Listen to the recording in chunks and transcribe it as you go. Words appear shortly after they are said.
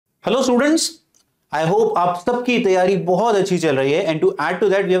Hello students, I hope आप सबकी तैयारी बहुत अच्छी चल रही है. And to add to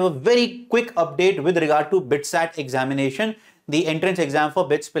that we have a very quick update with regard to BITSAT examination, the entrance exam for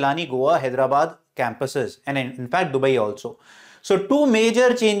BITS Pilani, Goa, Hyderabad campuses, and in fact Dubai also. So two major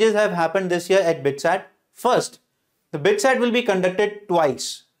changes have happened this year at BITSAT. First, the BITSAT will be conducted twice,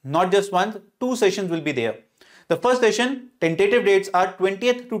 not just once. Two sessions will be there. The first session, tentative dates are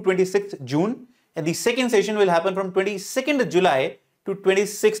 20th to 26th June, and the second session will happen from 22nd July to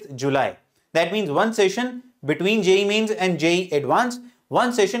 26th July. That means one session between JEE Mains and JEE Advanced,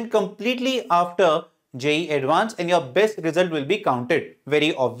 one session completely after JEE Advanced, and your best result will be counted. Very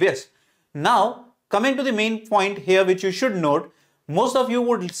obvious. Now, coming to the main point here, which you should note, most of you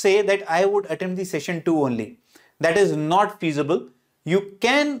would say that I would attempt the session 2 only. That is not feasible. You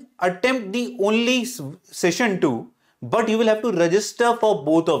can attempt the only session 2, but you will have to register for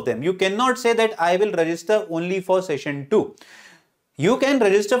both of them. You cannot say that I will register only for session 2. You can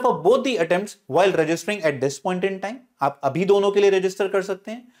register for both the attempts while registering at this point in time. आप अभी दोनों के लिए register कर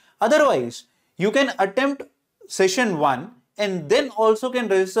सकते हैं. Otherwise, you can attempt session 1 and then also can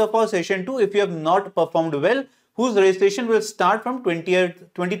register for session 2 if you have not performed well, whose registration will start from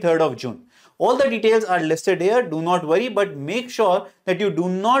 23rd of June. All the details are listed here. Do not worry, but make sure that you do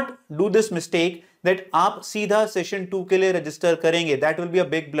not do this mistake that आप सीधा session 2 के लिए register करेंगे. That will be a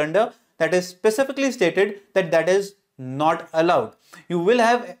big blunder. That is specifically stated that is not allowed. You will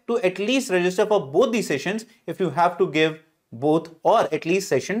have to at least register for both the sessions if you have to give both, or at least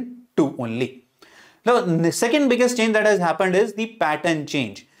session 2 only. Now, the second biggest change that has happened is the pattern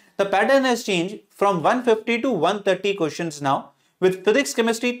change. The pattern has changed from 150 to 130 questions now, with physics,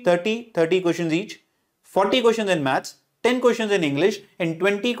 chemistry 30 questions each, 40 questions in maths, 10 questions in English, and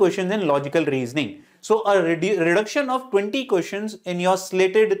 20 questions in logical reasoning. So a reduction of 20 questions in your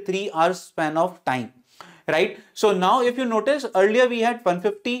slated 3 hour span of time. Right? So now if you notice, earlier we had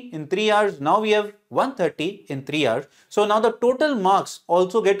 150 in 3 hours, now we have 130 in 3 hours. So now the total marks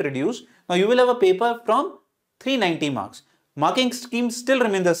also get reduced. Now you will have a paper from 390 marks. Marking scheme still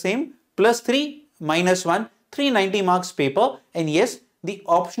remains the same, plus 3 minus 1, 390 marks paper. And yes, the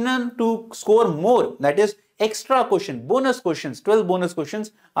option to score more, that is extra question, bonus questions, 12 bonus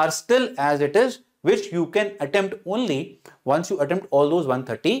questions are still as it is, which you can attempt only once you attempt all those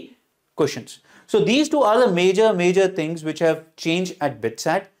 130 questions. So these two are the major things which have changed at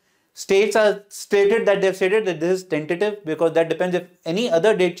BITSAT. States are stated that they've stated that this is tentative, because that depends. If any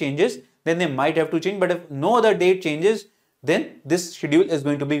other date changes, then they might have to change. But if no other date changes, then this schedule is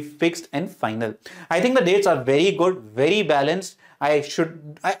going to be fixed and final. I think the dates are very good, very balanced. I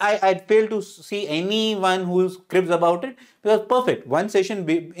fail to see anyone who cribs about it, because perfect. One session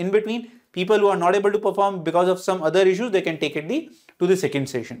in between. People who are not able to perform because of some other issues, they can take it to the second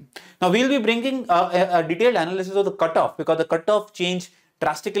session. Now we'll be bringing a detailed analysis of the cutoff, because the cutoff changed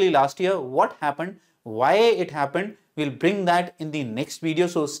drastically last year. What happened, why it happened, we'll bring that in the next video,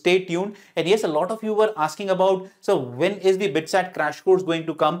 so stay tuned. And yes, a lot of you were asking about, so when is the BITSAT crash course going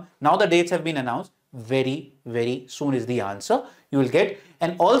to come? Now the dates have been announced. Very soon is the answer you will get.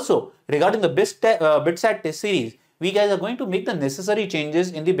 And also regarding the BITSAT test series, we guys are going to make the necessary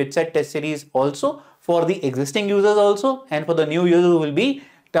changes in the BITSAT test series also, for the existing users also, and for the new users who will be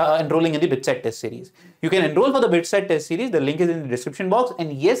enrolling in the BITSAT test series. You can enroll for the BITSAT test series. The link is in the description box.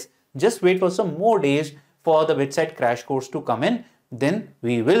 And yes, just wait for some more days for the BITSAT crash course to come in. Then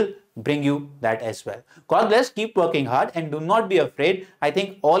we will bring you that as well. God bless. Keep working hard and do not be afraid. I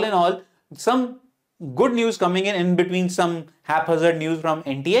think all in all, some good news coming in between some haphazard news from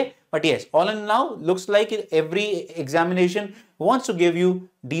NTA. But yes, all in now, looks like every examination wants to give you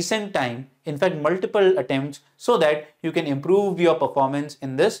decent time, in fact multiple attempts, so that you can improve your performance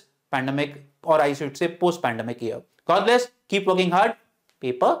in this pandemic, or I should say post-pandemic year. God bless, keep working hard.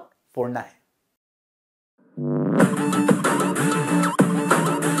 Paper फोड़ना है.